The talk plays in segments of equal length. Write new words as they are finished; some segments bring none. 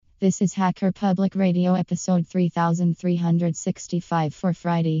This is Hacker Public Radio episode 3365 for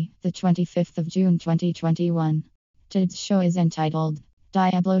Friday, the 25th of June 2021. Today's show is entitled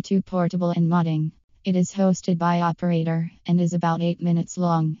Diablo 2 Portable and Modding. It is hosted by Operator and is about 8 minutes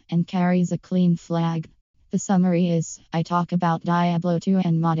long and carries a clean flag. The summary is, I talk about Diablo 2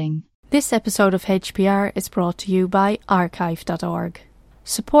 and modding. This episode of HPR is brought to you by archive.org.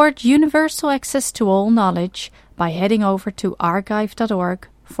 Support universal access to all knowledge by heading over to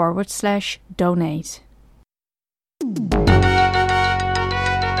archive.org/donate.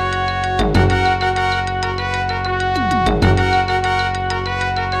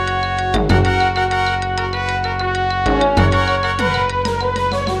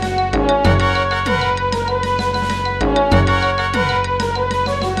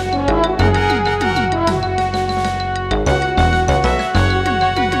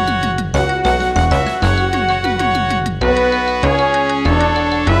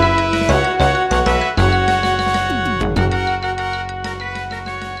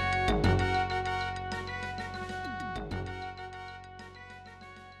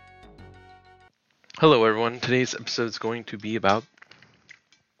 Hello everyone, today's episode is going to be about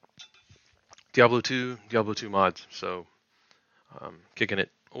Diablo 2 mods, so kicking it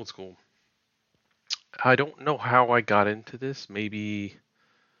old school. I don't know how I got into this. Maybe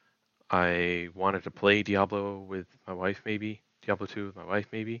I wanted to play Diablo with my wife, maybe. Diablo 2 with my wife,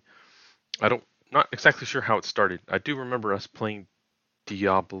 maybe. Not exactly sure how it started. I do remember us playing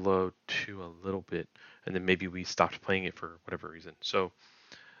Diablo 2 a little bit, and then maybe we stopped playing it for whatever reason. So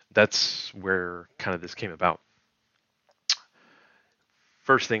that's where kind of this came about.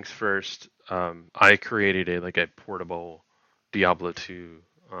 First things first, I created a portable Diablo 2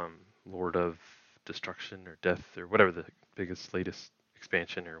 Lord of Destruction or Death or whatever the latest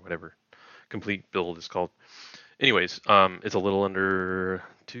expansion or whatever complete build is called. Anyways, it's a little under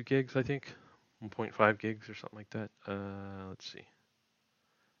 2 gigs, I think, 1.5 gigs or something like that. Let's see.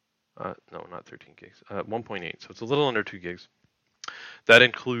 No, not 13 gigs. 1.8. So it's a little under 2 gigs. That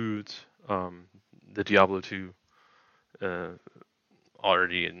includes the Diablo 2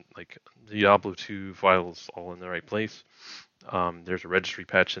 already in Diablo 2 files all in the right place. There's a registry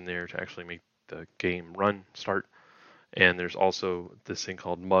patch in there to actually make the game start, and there's also this thing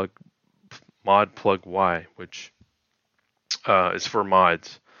called mod plug Y, which is for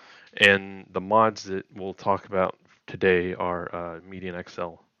mods. And the mods that we'll talk about today are Median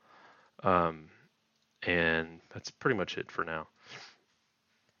XL, and that's pretty much it for now.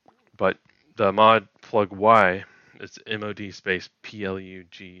 But the mod plug Y, it's mod space plug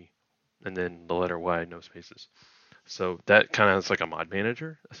and then the letter Y, no spaces. So that kind of is like a mod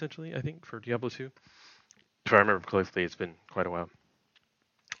manager, essentially, I think, for Diablo 2. If I remember correctly, it's been quite a while.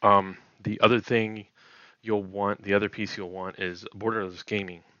 The other thing the other piece you'll want is borderless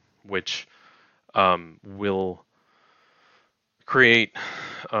gaming, which will create,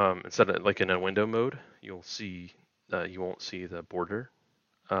 instead of like in a window mode, you won't see the border.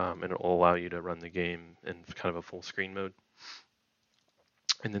 And it will allow you to run the game in kind of a full screen mode.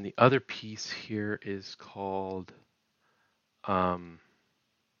 And then the other piece here is called, I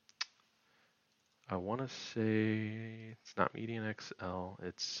want to say it's not Median XL.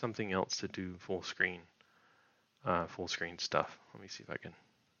 It's something else to do full screen stuff. Let me see if I can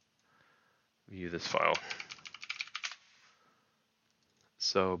view this file.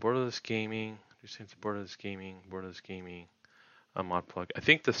 So borderless gaming, borderless gaming. A mod plug. I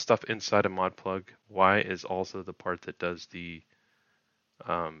think the stuff inside a mod plug Y is also the part that does the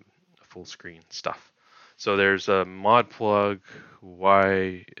full screen stuff. So there's a mod plug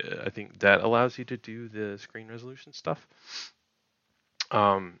Y. I think that allows you to do the screen resolution stuff,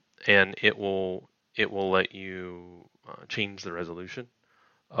 and it will let you change the resolution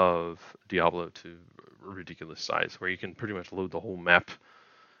of Diablo to a ridiculous size, where you can pretty much load the whole map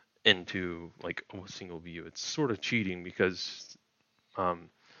into like a single view. It's sort of cheating because the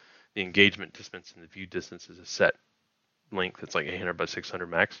engagement distance and the view distance is a set length. It's like 800 by 600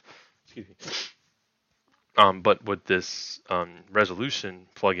 max. Excuse me. But with this resolution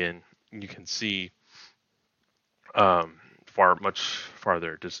plugin, you can see much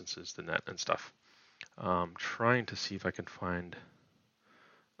farther distances than that and stuff. Trying to see if I can find.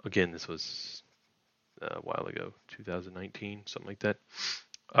 Again, this was a while ago, 2019, something like that.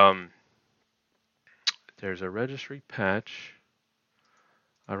 There's a registry patch.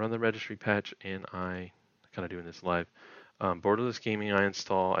 I run the registry patch, and I kind of doing this live. Borderless gaming I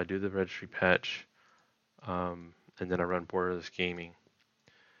install. I do the registry patch, and then I run borderless gaming.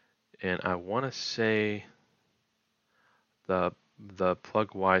 And I want to say the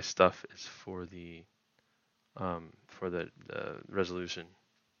plug Y stuff is for the resolution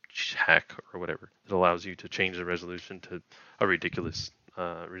hack or whatever that allows you to change the resolution to a ridiculous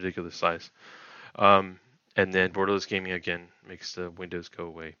size. And then borderless gaming again makes the windows go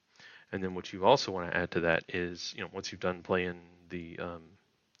away. And then what you also want to add to that is, once you've done playing the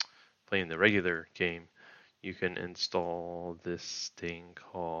regular game, you can install this thing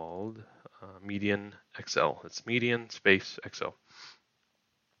called Median XL. It's Median space XL.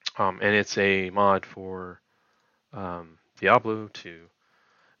 And it's a mod for Diablo 2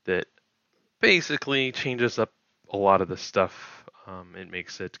 that basically changes up a lot of the stuff. It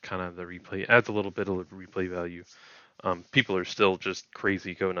makes it kind of the replay, adds a little bit of replay value. People are still just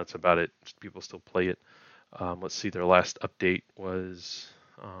crazy, go nuts about it. People still play it. Let's see, their last update was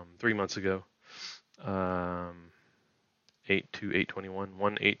 3 months ago.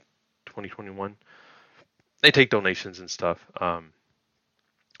 8/8/21. They take donations and stuff.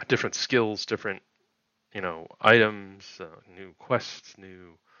 Different skills, different items, new quests,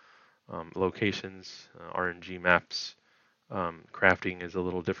 new locations, RNG maps. Crafting is a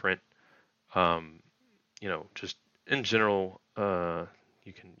little different. Just in general, you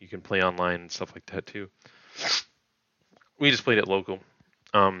can play online and stuff like that too. We just played it local.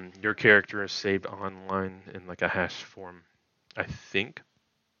 Your character is saved online in like a hash form, I think.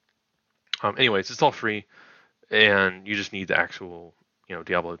 Anyways, it's all free, and you just need the actual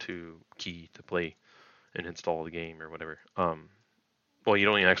Diablo 2 key to play and install the game or whatever. Well, you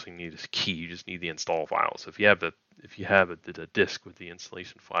don't even actually need a key; you just need the install files. So if you have the disk with the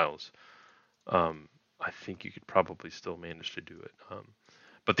installation files, I think you could probably still manage to do it.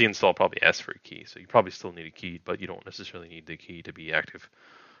 But the install probably asks for a key, so you probably still need a key, but you don't necessarily need the key to be active.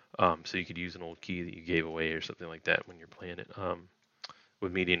 So you could use an old key that you gave away or something like that when you're playing it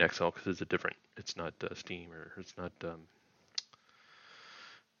with Median XL, because it's not Steam, or it's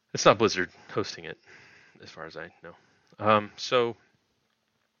not Blizzard hosting it, as far as I know. So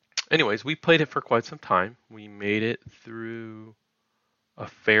anyways, we played it for quite some time. We made it through a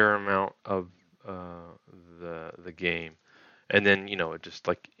fair amount of the game, and then it just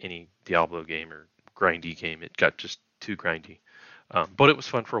like any Diablo game or grindy game, it got just too grindy. But it was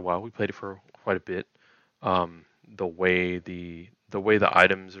fun for a while. We played it for quite a bit. The way the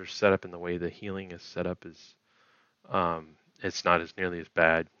items are set up and the way the healing is set up is it's not as nearly as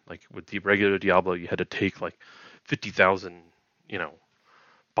bad. Like with the regular Diablo, you had to take like 50,000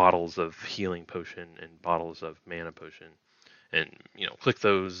 bottles of healing potion and bottles of mana potion, and click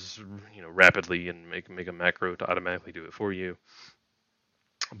those rapidly and make a macro to automatically do it for you.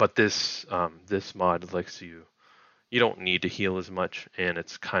 But this mod lets you don't need to heal as much, and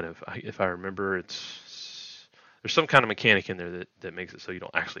it's kind of, if I remember, there's some kind of mechanic in there that makes it so you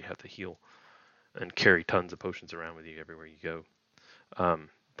don't actually have to heal and carry tons of potions around with you everywhere you go.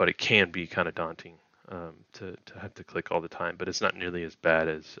 But it can be kind of daunting to have to click all the time, but it's not nearly as bad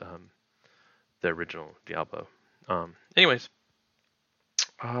as the original Diablo. Anyways,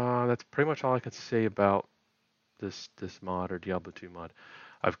 that's pretty much all I can say about this mod, or Diablo 2 mod.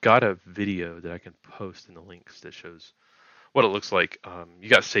 I've got a video that I can post in the links that shows what it looks like. You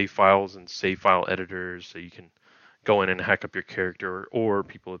got save files and save file editors, so you can go in and hack up your character, or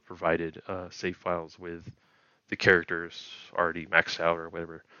people have provided save files with the characters already maxed out or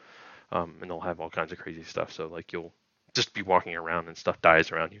whatever, and they'll have all kinds of crazy stuff. So like you'll just be walking around and stuff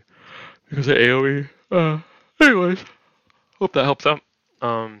dies around you because of AoE. Anyways, hope that helps out.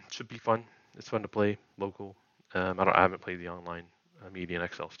 Should be fun. It's fun to play local. I haven't played the online Median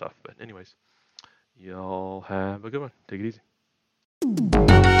XL stuff, but anyways, y'all have a good one. Take it easy.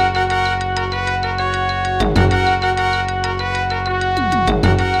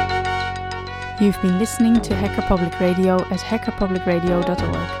 You've been listening to Hacker Public Radio at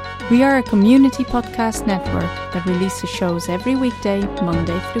hackerpublicradio.org. We are a community podcast network that releases shows every weekday,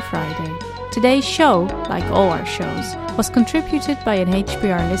 Monday through Friday. Today's show, like all our shows, was contributed by an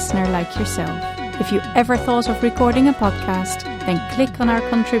HPR listener like yourself. If you ever thought of recording a podcast, then click on our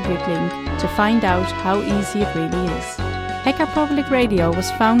contribute link to find out how easy it really is. Hacker Public Radio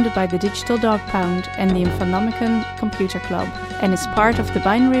was founded by the Digital Dog Pound and the Infonomicon Computer Club, and is part of the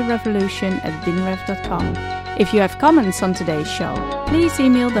binary revolution at binrev.com. If you have comments on today's show, please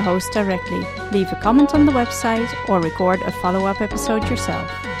email the host directly, leave a comment on the website, or record a follow-up episode yourself.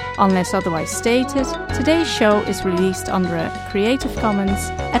 Unless otherwise stated, today's show is released under a Creative Commons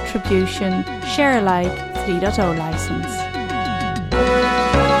Attribution Share Alike 3.0 license.